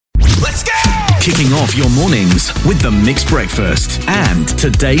Kicking off your mornings with the Mixed Breakfast and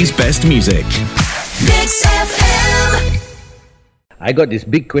today's best music. Mix FM. I got this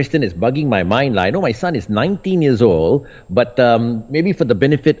big question that's bugging my mind. I know my son is 19 years old, but maybe for the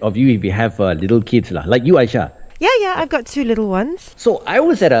benefit of you if you have little kids, like you, Aisha. Yeah, I've got 2 little ones. So I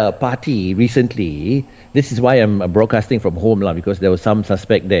was at a party recently. This is why I'm broadcasting from home, because there was some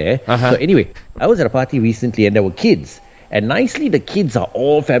suspect there. So anyway, I was at a party recently and there were kids. And nicely, the kids are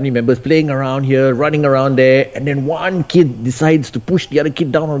all family members playing around here, running around there. And then one kid decides to push the other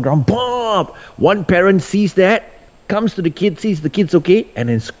kid down on the ground. Boom! One parent sees that, comes to the kid, sees the kid's okay, and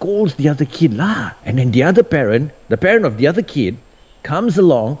then scolds the other kid. And then the other parent, the parent of the other kid, comes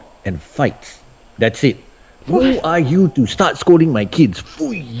along and fights. That's it. Who are you to start scolding my kids?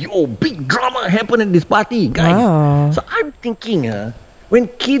 Big drama happened at this party, guys. Wow. So I'm thinking, when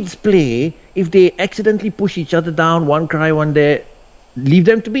kids play, if they accidentally push each other down, one cry, one there, leave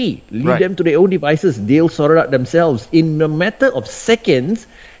them to be. Leave them to their own devices. They'll sort it out themselves. In a matter of seconds,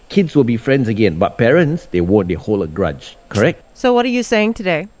 kids will be friends again. But parents, they won't. They hold a grudge. Correct? So what are you saying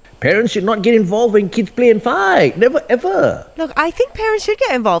today? Parents should not get involved when kids play and fight. Never, ever. Look, I think parents should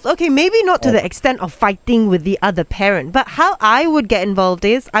get involved. Okay, maybe not to the extent of fighting with the other parent. But how I would get involved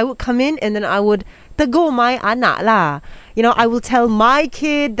is, I would come in and then I would tegur my anak lah. I will tell my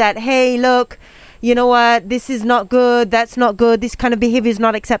kid that, hey, look, you know what, this is not good, that's not good, this kind of behavior is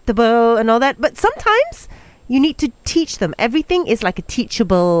not acceptable and all that. But sometimes you need to teach them. Everything is like a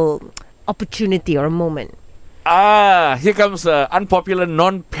teachable opportunity or a moment. Here comes an unpopular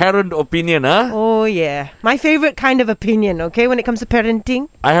non-parent opinion, huh? Oh, yeah. My favorite kind of opinion, okay, when it comes to parenting.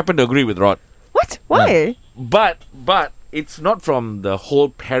 I happen to agree with Rod. What? Why? But it's not from the whole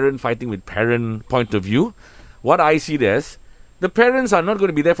parent fighting with parent point of view. What I see there's, the parents are not going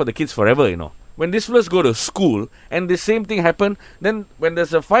to be there for the kids forever, When these fellas go to school and the same thing happen, then when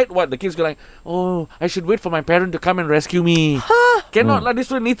there's a fight, the kids go like, oh, I should wait for my parent to come and rescue me. Cannot,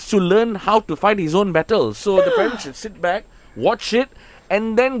 this one needs to learn how to fight his own battles. So the parents should sit back, watch it,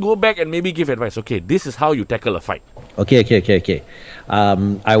 and then go back and maybe give advice. Okay, this is how you tackle a fight. Okay.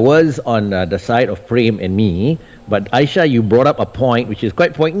 I was on the side of Prem and me, but Aisha, you brought up a point which is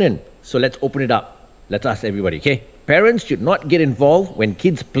quite poignant. So let's open it up. Let's ask everybody, okay? Parents should not get involved when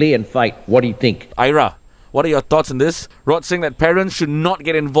kids play and fight. What do you think? Ira, what are your thoughts on this? Rod saying that parents should not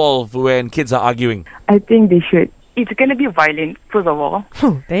get involved when kids are arguing. I think they should. It's going to be violent, first of all.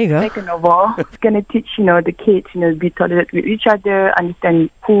 There you go. Second of all, it's going to teach, the kids, be tolerant with each other, understand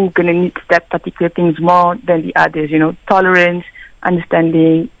who's going to need that particular things more than the others, tolerance,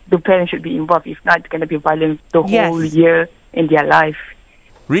 understanding. The parents should be involved. If not, it's going to be violent the whole year in their life.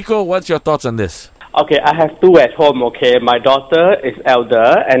 Rico, what's your thoughts on this? Okay, I have 2 at home, okay? My daughter is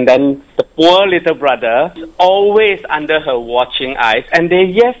elder, and then the poor little brother is always under her watching eyes. And they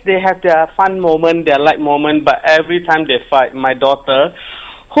have their fun moment, their light moment, but every time they fight, my daughter,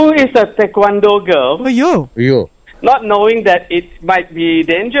 who is a taekwondo girl, You. not knowing that it might be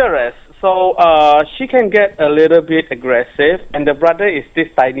dangerous, so she can get a little bit aggressive, and the brother is this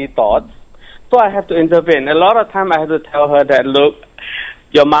tiny tot, so I have to intervene. A lot of time I have to tell her that, look,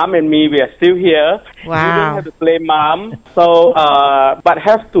 your mom and me, we are still here. Wow. You don't have to play mom. So, but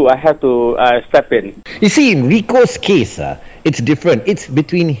I have to step in. You see, in Rico's case, it's different. It's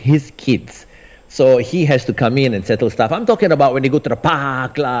between his kids. So he has to come in and settle stuff. I'm talking about when they go to the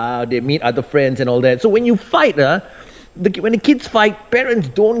park, they meet other friends and all that. So when you fight, when the kids fight, parents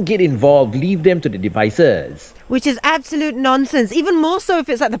don't get involved. Leave them to the devices. Which is absolute nonsense. Even more so if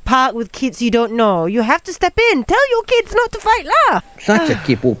it's at the park with kids you don't know. You have to step in. Tell your kids not to fight lah. Such a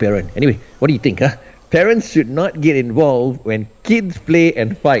kepo parent. Anyway, what do you think? Parents should not get involved when kids play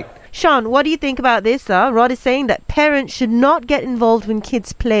and fight. Sean, what do you think about this? Rod is saying that parents should not get involved when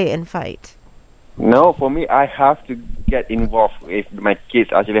kids play and fight. No, for me, I have to get involved if my kids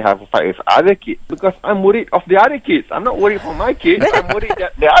actually have a fight with other kids, because I'm worried of the other kids. I'm not worried for my kids. I'm worried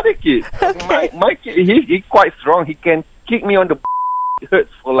that the other kids. Okay. My kid, he's quite strong. He can kick me on the it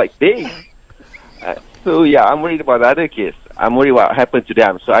hurts for like days. So yeah, I'm worried about the other kids. I'm worried what happened to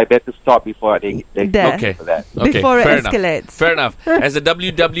them. So I better stop before they Okay. for that. Okay, Before it fair escalates. Enough. Fair enough. As a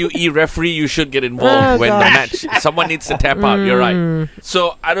WWE referee, you should get involved when the match. Someone needs to tap out. You're right.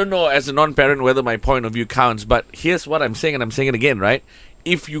 So I don't know as a non-parent whether my point of view counts, but here's what I'm saying, and I'm saying it again, right?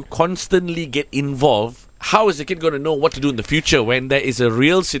 If you constantly get involved, how is the kid going to know what to do in the future when there is a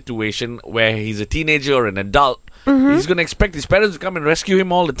real situation where he's a teenager or an adult? He's going to expect his parents to come and rescue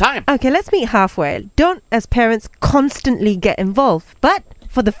him all the time. Okay, let's meet halfway. Don't, as parents, constantly get involved. But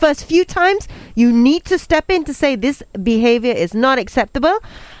for the first few times, you need to step in to say this behavior is not acceptable.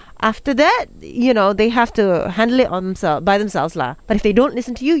 After that, they have to handle it by themselves lah. But if they don't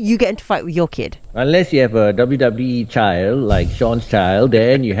listen to you, you get into fight with your kid. Unless you have a WWE child, like Sean's child,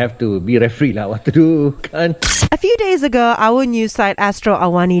 then you have to be referee lah. What to do? Can't. A few days ago, our news site Astro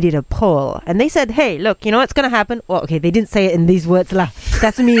Awani did a poll. And they said, hey, look, you know what's going to happen? Well, okay, they didn't say it in these words lah.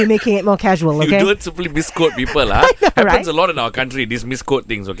 That's me making it more casual, okay? You don't simply misquote people, huh? Happens a lot in our country, these misquote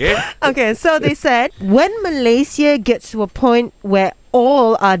things, okay? Okay, so they said, when Malaysia gets to a point where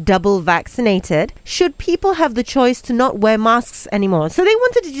all are double vaccinated, should people have the choice to not wear masks anymore? So they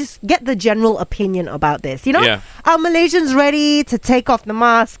wanted to just get the general opinion about this. Yeah. Are Malaysians ready to take off the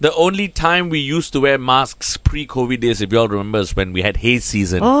mask? The only time we used to wear masks pre-COVID days, if you all remember, is when we had haze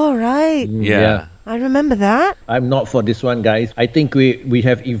season. Oh, right. Yeah. I remember that. I'm not for this one, guys. I think we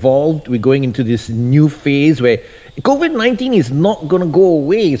have evolved. We're going into this new phase where COVID-19 is not going to go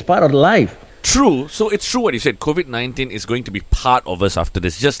away. It's part of life. True. So it's true what you said. COVID-19 is going to be part of us after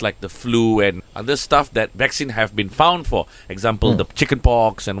this, just like the flu and other stuff that vaccine have been found for. Example, the chicken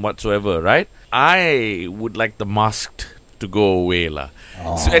pox and whatsoever, right? I would like the mask to go away lah.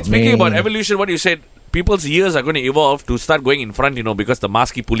 And speaking about evolution, what you said, people's ears are going to evolve to start going in front, because the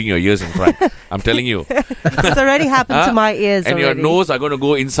mask keep pulling your ears in front. I'm telling you. It's already happened to my ears and already. your nose are going to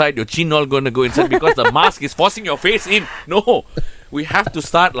go inside, your chin all going to go inside because the mask is forcing your face in. No. We have to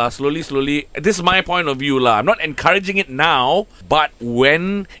start slowly. This is my point of view. I'm not encouraging it now, but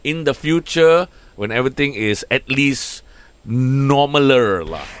when in the future, when everything is at least normaler.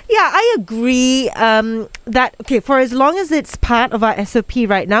 Yeah, I agree that, okay, for as long as it's part of our SOP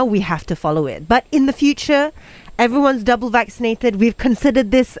right now, we have to follow it. But in the future, everyone's double vaccinated. We've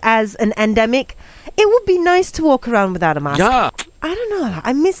considered this as an endemic. It would be nice to walk around without a mask. Yeah. I don't know.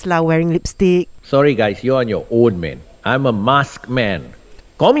 I miss wearing lipstick. Sorry, guys, you're on your own, man. I'm a mask man.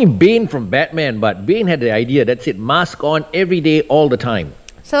 Call me Bane from Batman, but Bane had the idea. That's it. Mask on every day, all the time.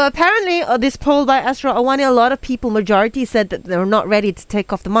 So apparently, this poll by Astro Awani, a lot of people, majority said that they're not ready to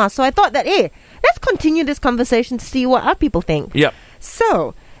take off the mask. So I thought that, hey, let's continue this conversation to see what our people think. Yep.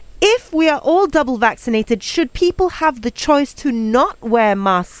 So, if we are all double vaccinated, should people have the choice to not wear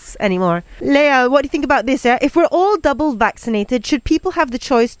masks anymore? Leah, what do you think about this? Yeah? If we're all double vaccinated, should people have the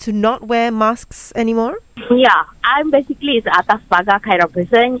choice to not wear masks anymore? Yeah, I'm basically a atas pagar kind of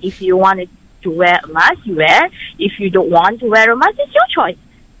person. If you wanted to wear a mask, you wear. If you don't want to wear a mask, it's your choice.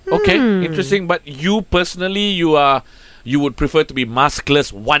 Okay, interesting. But you personally, you would prefer to be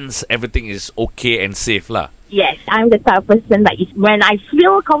maskless once everything is okay and safe, lah. Yes, I'm the type of person that when I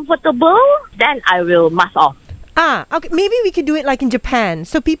feel comfortable, then I will mask off. Okay. Maybe we could do it like in Japan.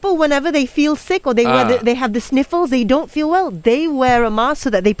 So people, whenever they feel sick or they have the sniffles, they don't feel well, they wear a mask so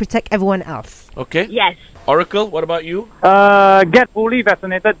that they protect everyone else. Okay. Yes. Oracle, what about you? Get fully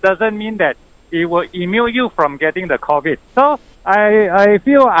vaccinated doesn't mean that it will immune you from getting the COVID. So I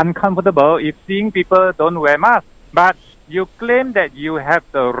feel uncomfortable if seeing people don't wear masks. But you claim that you have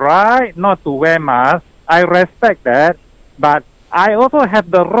the right not to wear masks. I respect that. But I also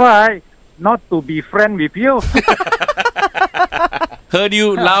have the right not to be friends with you. Heard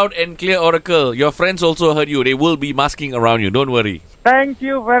you loud and clear, Oracle. Your friends also heard you. They will be masking around you. Don't worry. Thank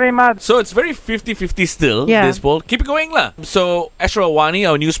you very much. So it's very 50-50 still, Yeah. this poll. Keep it going, lah. So Astro Awani,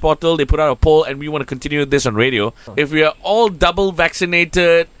 our news portal, they put out a poll and we want to continue this on radio. If we are all double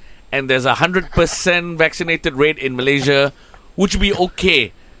vaccinated and there's 100% vaccinated rate in Malaysia, would you be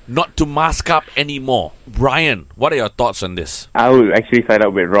okay not to mask up anymore? Brian, what are your thoughts on this? I would actually side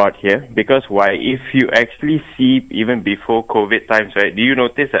up with Rod here because why? If you actually see even before COVID times, right? Do you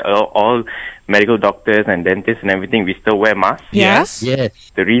notice that all medical doctors and dentists and everything, we still wear masks? Yes. Yes.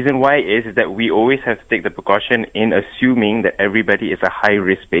 The reason why is that we always have to take the precaution in assuming that everybody is a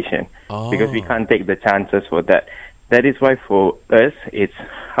high-risk patient because we can't take the chances for that. That is why for us, it's,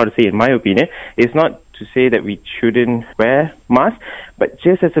 how to say, in my opinion, it's not to say that we shouldn't wear masks, but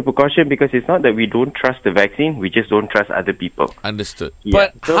just as a precaution because it's not that we don't trust the vaccine, we just don't trust other people. Understood. Yeah.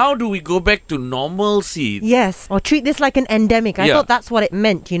 But how do we go back to normalcy? Yes, or treat this like an endemic. I thought that's what it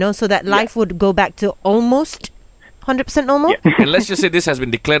meant, so that life would go back to almost 100% normal. Yeah. And let's just say this has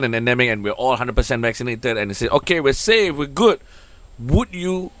been declared an endemic and we're all 100% vaccinated and they say, okay, we're safe, we're good. Would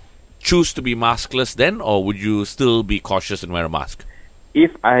you choose to be maskless then, or would you still be cautious and wear a mask?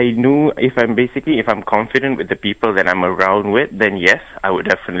 If I'm confident with the people that I'm around with, then yes, I would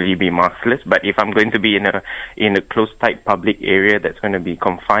definitely be maskless. But if I'm going to be in a close, tight public area that's going to be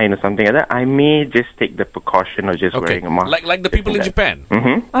confined or something like that, I may just take the precaution of just wearing a mask. Like the people in Japan.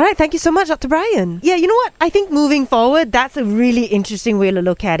 Mm-hmm. All right, thank you so much, Dr. Brian. Yeah, you know what? I think moving forward, that's a really interesting way to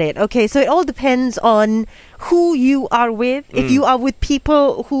look at it. Okay, so it all depends on who you are with. If you are with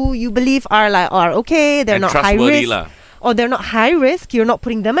people who you believe are okay, they're And not high trustworthy risk. lah. or they're not high risk, you're not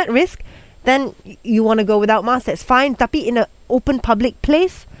putting them at risk, then you want to go without mask, that's fine. Tapi in an open public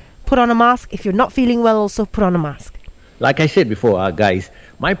place, put on a mask. If you're not feeling well, also put on a mask. Like I said before, guys,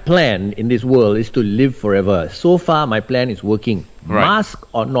 my plan in this world is to live forever. So far, my plan is working. Right. Mask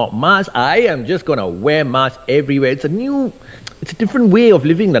or not mask, I am just going to wear mask everywhere. It's a different way of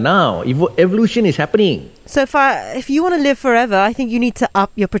living now. Evolution is happening. So if you want to live forever, I think you need to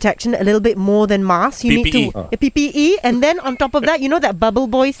up your protection a little bit more than masks. You need to PPE, and then on top of that, you know that bubble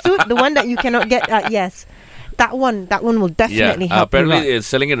boy suit, the one that you cannot get. Yes, that one will definitely help. Apparently, it's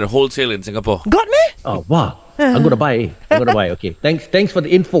selling it at wholesale in Singapore. Got me? Oh wow! I'm gonna buy. Okay, thanks for the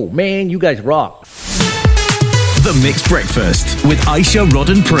info, man. You guys rock. The Mixed Breakfast with Aisha, Rod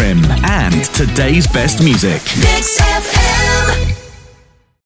and Prim, and today's best music. Mix FM.